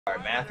All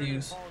right,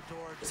 Matthews.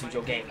 Let's see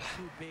your game.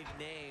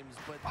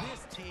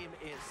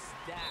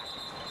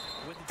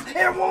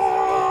 And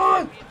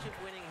one!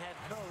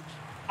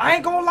 I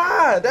ain't gonna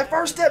lie, that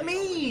first step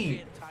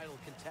me.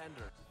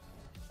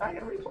 I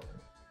got a replay.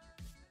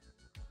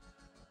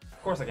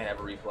 Of course I can't have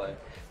a replay.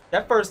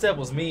 That first step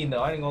was mean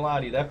though. I ain't gonna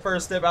lie to you. That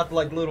first step after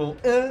like little.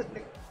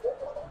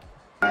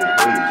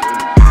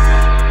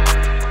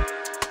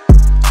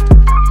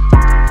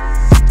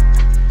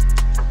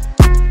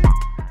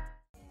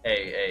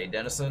 Hey,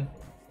 Dennison.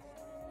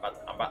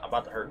 I'm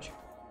about to hurt you.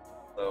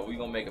 So we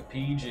gonna make a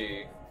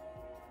PG.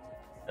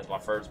 That's my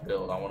first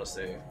build. I want to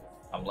see.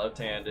 I'm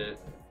left-handed.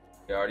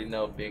 You already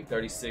know Big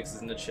 36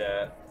 is in the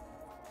chat.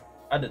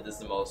 I did this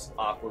the most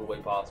awkward way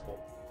possible.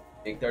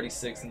 Big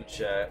 36 in the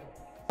chat.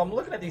 I'm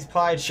looking at these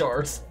pie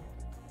charts,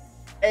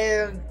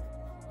 and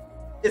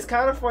it's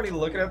kind of funny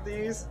looking at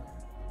these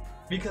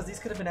because these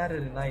could have been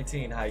added in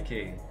 19 high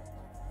key.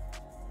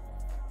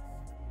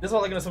 This is why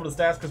I'm looking at some of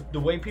the stats because the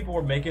way people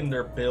were making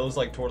their builds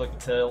like toward like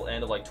the tail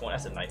end of like 20, I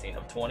said 19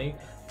 of 20,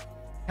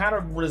 kind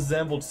of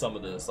resembled some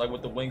of this, like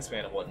with the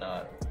wingspan and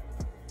whatnot.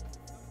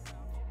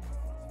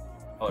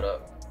 Hold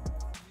up.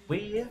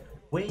 Way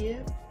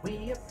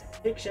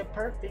up, picture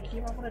perfect.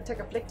 You might want to take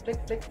a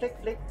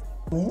flick.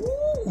 Ooh.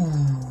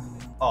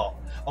 Oh,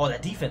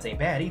 that defense ain't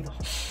bad either.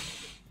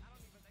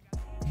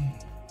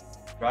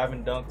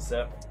 Driving dunk,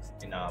 set.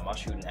 Nah, my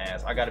shooting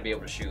ass. I gotta be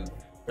able to shoot.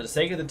 For the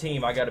sake of the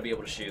team, I gotta be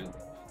able to shoot.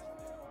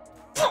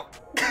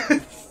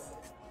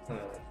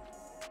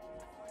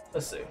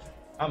 Let's see.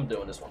 I'm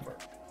doing this one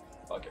first.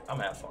 Fuck it. I'm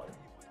having fun.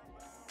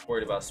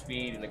 Worried about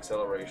speed and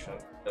acceleration.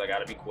 I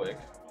gotta be quick.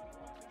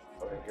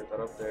 Okay, get that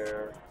up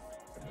there.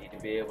 I need to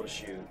be able to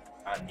shoot.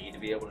 I need to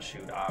be able to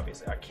shoot,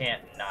 obviously. I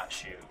can't not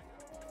shoot.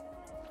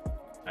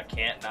 I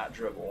can't not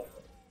dribble.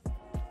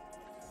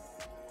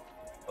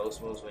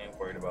 Post moves, we ain't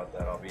worried about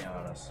that, I'll be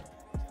honest.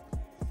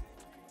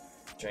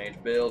 Change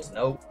builds,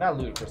 nope. Not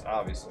ludicrous,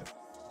 obviously.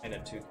 And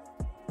then two.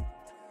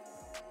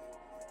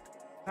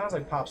 Sounds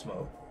like Pop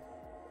Smoke.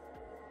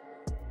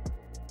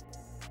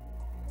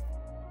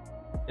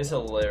 It's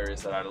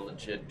hilarious that I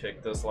legit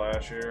picked this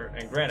last year.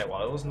 And granted,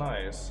 while it was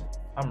nice,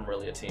 I'm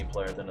really a team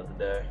player at the end of the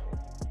day.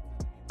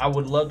 I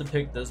would love to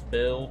pick this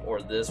build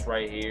or this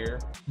right here,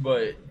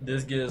 but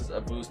this gives a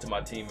boost to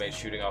my teammates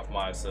shooting off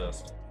my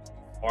assist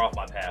or off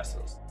my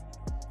passes.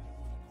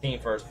 Team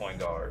first point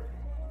guard.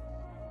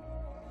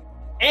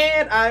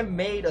 And I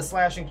made a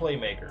slashing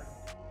playmaker.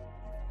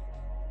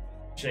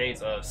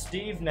 Shades of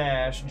Steve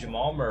Nash,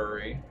 Jamal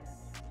Murray,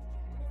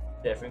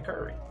 Stephen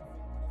Curry.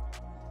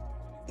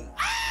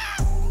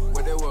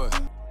 What that was?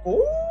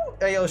 Ooh,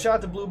 hey yo, shout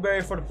out to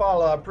Blueberry for the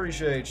follow. I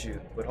appreciate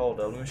you. But hold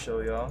up, let me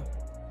show y'all.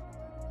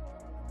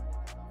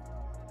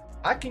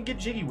 I can get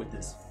jiggy with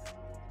this.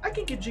 Alright,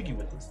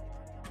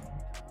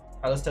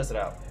 let's test it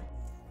out.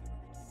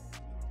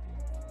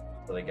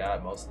 So they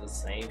got most of the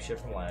same shit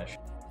from last year.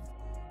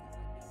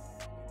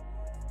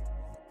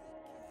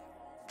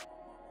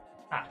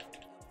 Ah.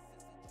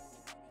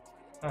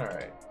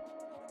 Alright.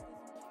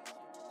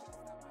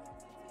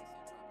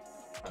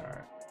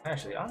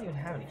 Actually, I don't even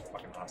have any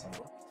fucking awesome.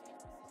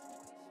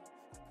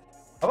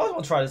 I've always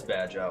want to try this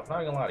badge out.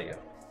 Not gonna lie to you.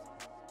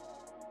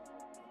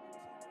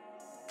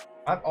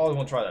 I've always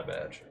want to try that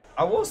badge.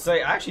 I will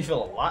say, I actually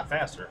feel a lot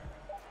faster.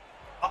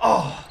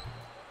 Oh!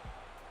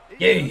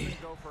 Yay!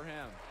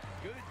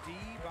 Good D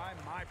by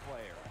my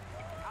player.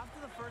 After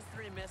the first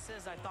three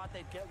misses, I thought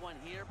they'd get one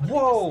here, but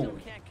whoa! they just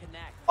still can't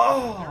connect.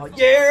 Oh,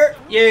 yeah!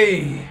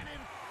 Yay!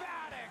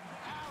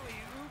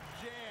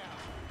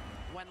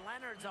 When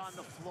Leonard's on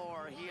the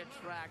floor, he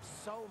attracts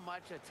so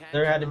much attention.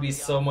 There had to be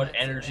so much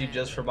energy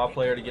just for my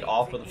player to get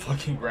off of the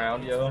fucking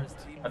ground, yo.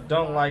 I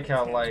don't like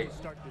how, like...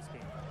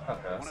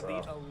 Okay, so... One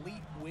of the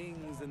elite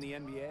wings in the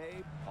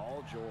NBA,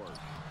 Paul George.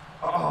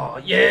 Oh,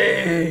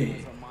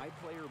 yay! My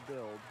player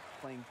build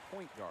playing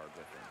point guard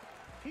with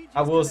him.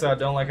 I will say I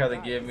don't like how they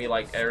give me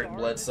like Eric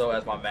Bledsoe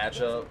as my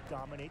matchup.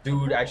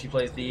 Dude actually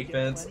plays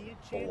defense.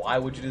 But why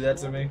would you do that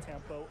to me?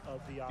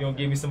 You don't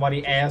give me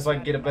somebody ass so I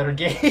can get a better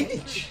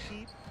gauge.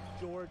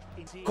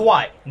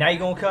 Kawhi, now you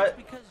gonna cut?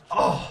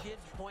 Oh,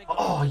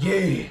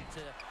 yeah.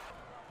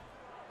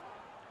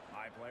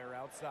 My player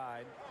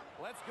outside.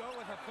 Let's go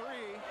with a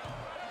three.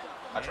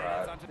 I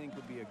tried. I think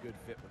would be a good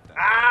fit with that.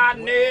 Ah,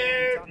 no.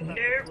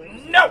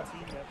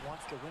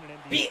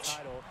 Bitch.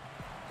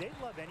 They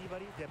love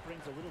anybody that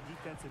brings a little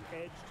defensive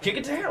edge. Kick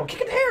it to Harold.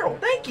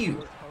 Thank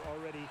you.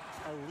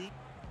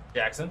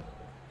 Jackson.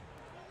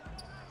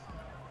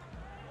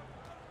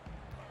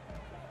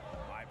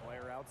 My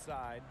player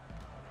outside.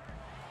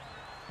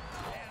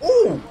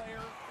 Ooh.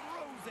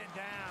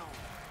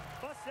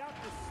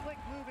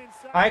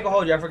 I ain't gonna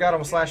hold you. I forgot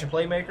I'm a slashing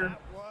playmaker.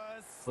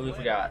 Totally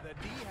forgot.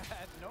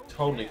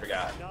 Totally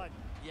forgot.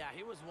 Yeah,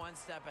 he was one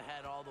step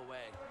ahead all the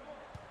way.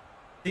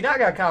 See, now I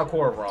got Kyle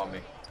Korver on me.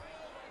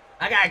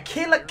 I got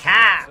Killer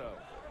Kyle.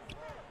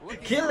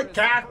 Killer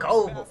Kyle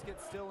Korver.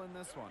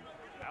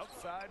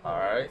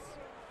 Alright.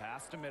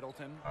 Pass to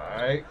Middleton.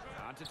 Alright.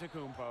 On to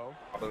Tecumpo.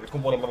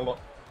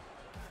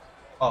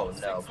 Oh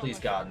no, please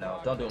God, no.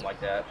 Don't do him like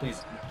that.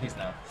 Please, please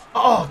no.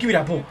 Oh, give me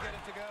that ball.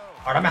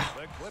 Alright, I'm out.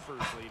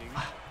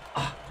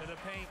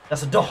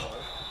 That's a dog.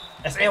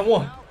 That's and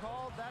one.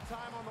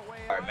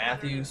 Alright,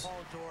 Matthews.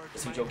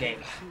 This is your game.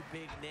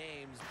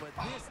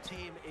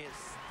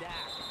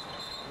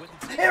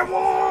 And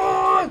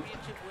one!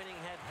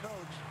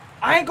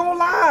 I ain't gonna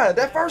lie,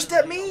 that first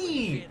step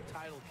me.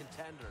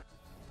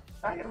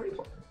 I get a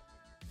replay.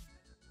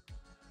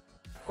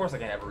 Of course I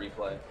can have a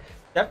replay.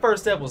 That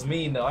first step was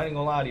mean though. I ain't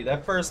gonna lie to you.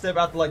 That first step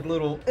out the like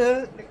little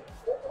nigga,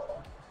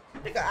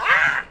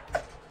 ah!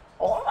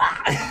 Oh,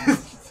 ah!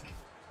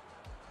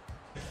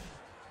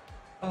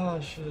 Oh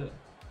shit.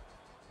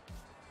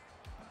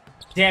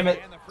 Damn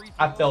it.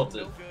 I felt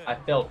it. I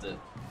felt it.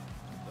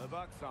 The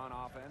Bucks on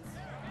offense.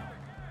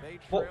 They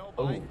Whoa. trail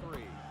by Oh.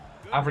 3.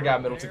 I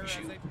forgot Middleton could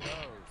shoot.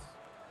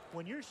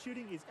 When your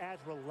shooting is as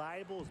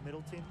reliable as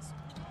Middleton's,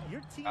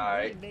 your team All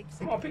right. really makes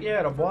Come it on, pick your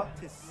head up, boy.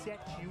 to set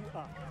you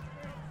up.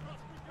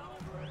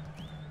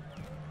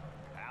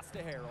 Pass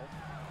to Harold.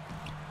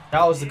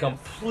 That was the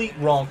complete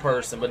wrong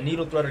person, but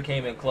Needle Threader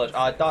came in clutch.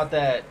 I thought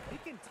that.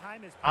 Thinking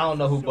time has I don't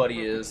know who passed so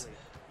Buddy is. perfectly.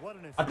 What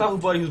an I thought who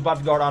assist. Buddy who's about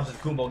to guard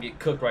Antetokounmpo get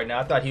cooked right now.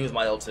 I thought he was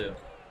my L2.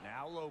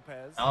 Now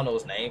Lopez. I don't know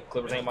his name.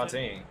 Clippers ain't my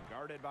team.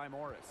 Guarded by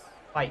Morris.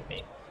 Fight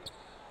me.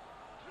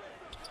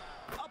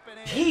 Up and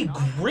in. He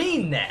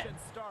greened that. Should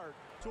start.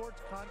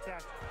 Towards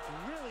contact,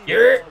 really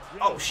Yeah. well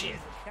Oh, driven shit.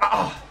 to catch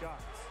Ah. the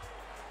shots.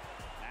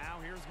 Now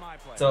here's my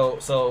play. So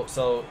And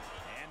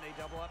they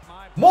double up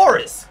my play.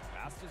 Morris.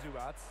 Pass to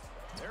Zubats.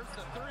 There's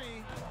the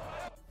 3.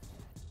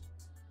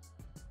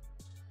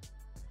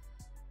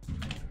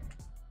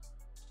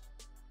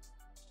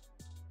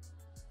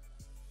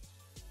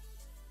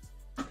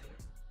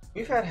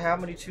 We've had how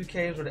many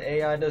 2Ks where the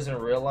AI doesn't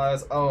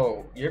realize,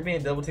 oh, you're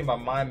being double teamed by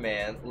my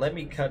man. Let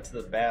me cut to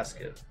the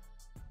basket.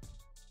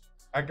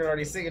 I can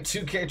already see a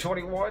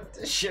 2K21.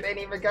 This shit ain't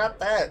even got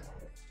that.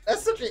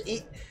 That's such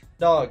a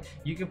dog.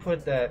 You can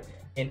put that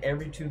in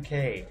every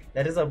 2K.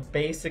 That is a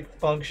basic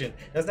function.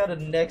 That's not a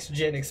next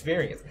gen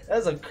experience. That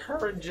is a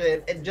current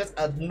gen and just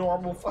a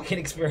normal fucking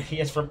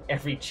experience from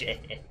every gen.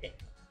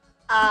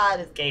 Ah,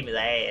 this game is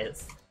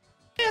ass.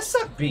 Yeah,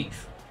 suck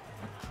beef.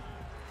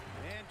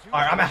 And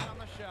All right, I'm out. on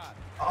the shot.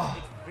 Oh,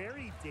 It's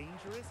very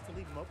dangerous to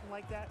leave him open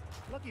like that.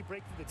 Lucky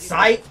break through the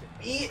sight,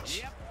 defense.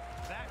 bitch. Yep,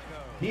 that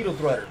goes. Needle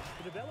Threader.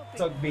 The developing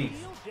Suck beef.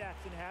 feel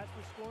Jackson has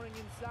for scoring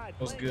inside.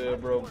 What's Playing good,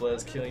 much bro? more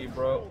Bloods under killing you,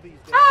 control bro. these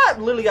days. Ah,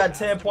 Lily got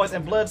 10 points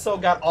and Bledsoe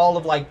got all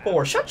of like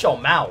 4. Shut your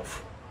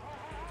mouth.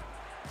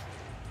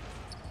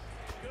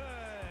 Good.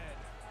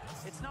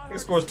 It's not He hard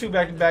scores to 2 see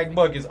back-to-back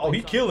buckets. Oh,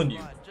 he killing you.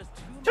 Just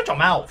too Shut your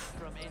many mouth.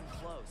 from in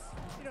close.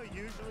 You know,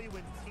 usually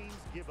when teams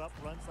give up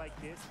runs like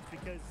this, it's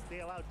because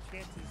they allow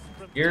chances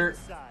from You're-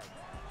 inside.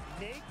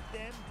 Make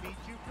them beat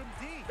you from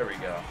deep. There we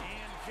go.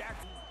 And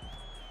Jackson.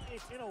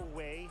 It's in a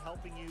way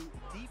helping you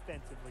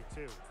defensively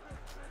too.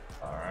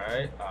 All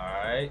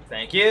right.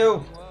 Thank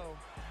you. Low.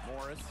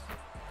 Morris.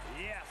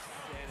 Yes,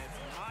 and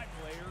it's my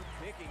player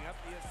picking up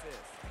the assist.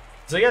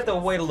 So you have to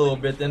wait a little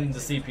bit, then the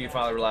CPU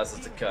finally realizes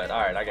to cut. All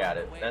right, I got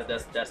it.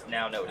 That's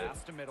now noted.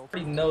 Pass to I Middleton.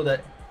 already know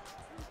that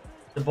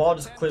the ball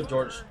just clipped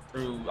George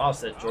through. I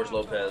said George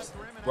Lopez.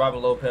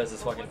 Robin Lopez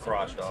is fucking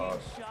crotch, dog.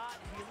 Shot.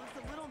 He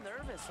looked a little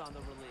nervous on the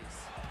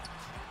release.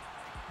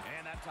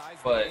 And that ties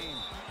the But- game.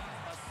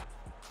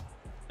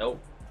 Nope.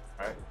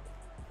 All right.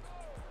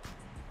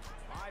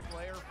 My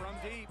player from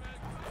deep.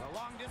 A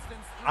long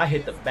distance. I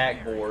hit the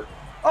backboard.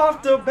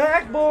 Off the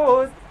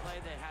backboard. The play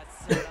they had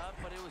set up,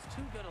 but it was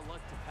too good a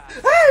look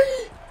to pass.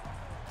 Hey!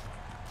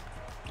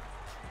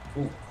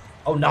 Ooh.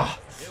 Oh nah.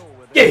 Hill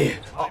with Yeah. it.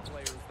 My Oh,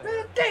 player's there.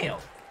 man, damn.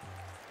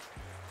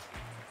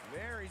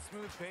 Very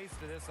smooth pace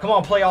to this. Come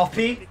on, playoff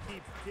P. To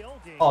keep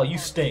building Oh, you on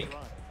this stink.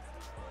 run.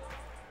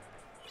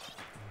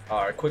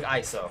 All right, quick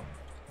ISO.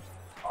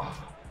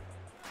 Oh.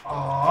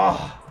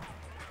 Oh.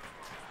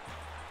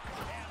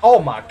 Oh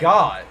my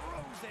God.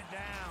 Throws it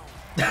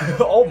down.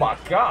 Oh my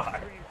God.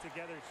 String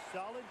together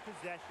solid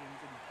possessions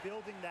and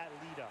building that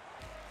lead up.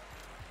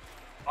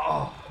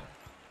 Oh.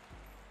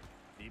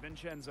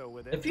 DiVincenzo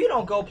with it. If you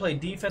don't go play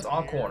defense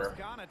on corner,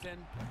 Here's Connaughton.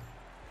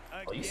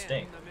 Oh, you Again,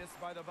 stink. the miss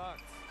by the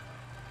Bucks.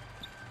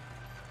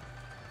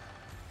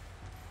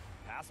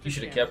 Pass to you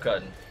should have Kemp. kept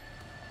cutting.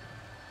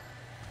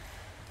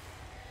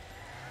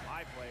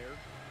 My player,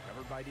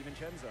 covered by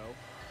DiVincenzo.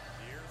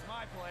 Here's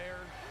my player.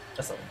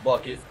 That's a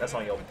bucket. That's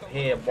on your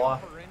head, boy.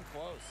 Jumper in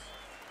close.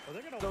 Well,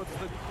 they're gonna So it's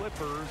the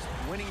Clippers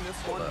winning this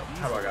Hold one. up.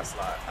 How do I got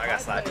slide? I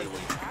got slide Play this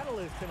week.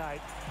 catalyst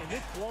tonight, and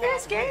this blowout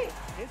Best game. win,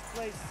 his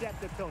play set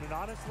the tone, and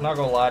honestly, I'm not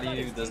gonna lie to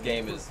credit you, this Steve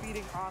game for is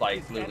feeding off like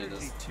his literally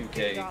energy, just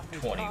feeding off his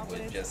 2K20 with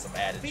confidence, just some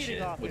added feeding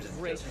shit, off which his is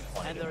greatness. just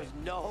funny And to me. there's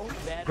no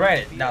better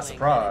Granted, not feeling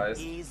surprised,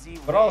 than an easy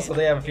but also win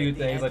they have a few in the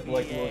things like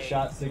little NBA.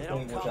 shot They don't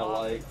signaling, which I come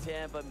like. often,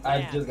 Tim, but I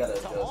man, just gotta to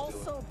adjust to it.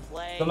 also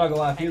play So I'm not gonna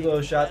lie, a few of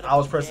those shots, I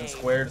was pressing game,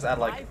 squares out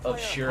my like of player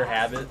sheer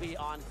has to habit. be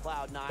on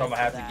cloud nine So I'm gonna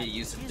for have to that. get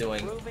used to He's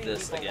doing proving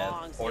this he again. again,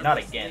 belongs or in not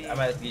this again. league, I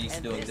might get used to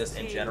and doing this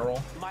in team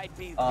general. might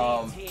be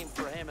the team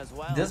for him as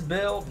well. This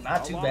build,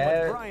 not too Along with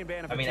bad. Brian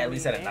Bannifer I mean, at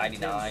least at a and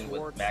 99 Tim with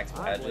Schwartz, max I'm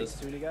Blake badges.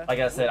 Suniga. Like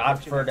I said, We'll I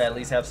catch you prefer to next at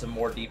least have some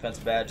more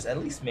defensive badges, at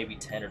least maybe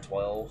 10 or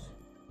 12,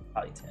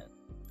 probably 10.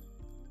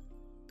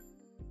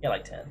 Yeah,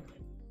 like 10.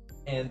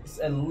 And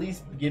at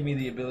least give me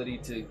the ability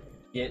to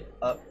get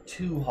up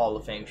to Hall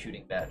of Fame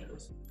shooting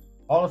badges.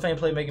 Hall of Fame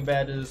playmaking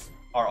badges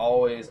are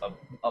always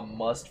a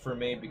must for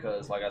me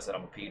because, like I said,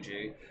 I'm a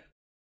PG.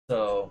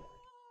 So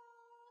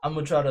I'm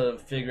gonna try to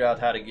figure out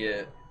how to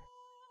get,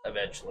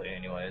 eventually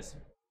anyways,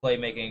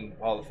 playmaking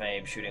Hall of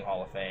Fame, shooting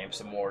Hall of Fame,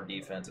 some more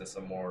defense, and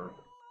some more.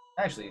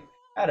 Actually,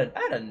 I had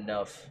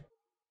enough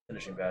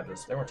finishing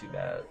badges. They weren't too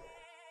bad.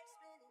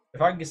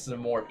 If I can get some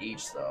more of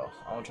each, though,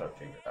 I want to try to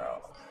figure it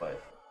out.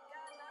 But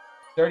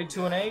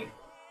 32 and 8,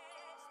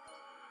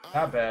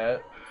 not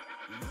bad.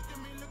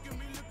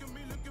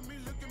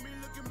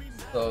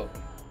 So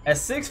at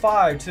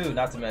 6'5" too,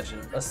 not to mention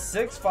a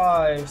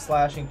 6'5"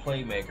 slashing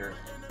playmaker,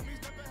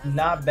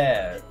 not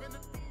bad.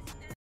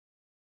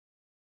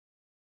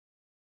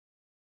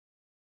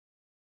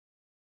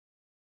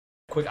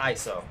 Quick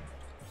ISO.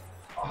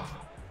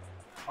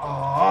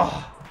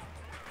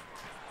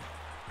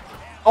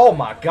 Oh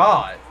my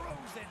god.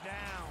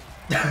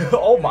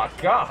 Oh my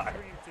god.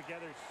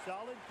 Together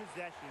solid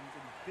possessions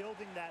and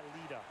building that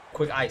lead up.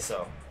 Quick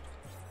ISO.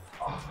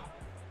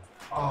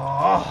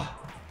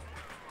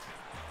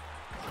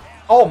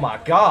 Oh my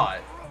god.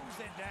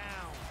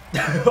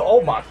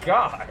 Oh my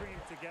god.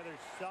 Together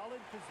solid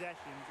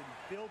possessions and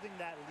building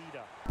that lead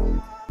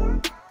up.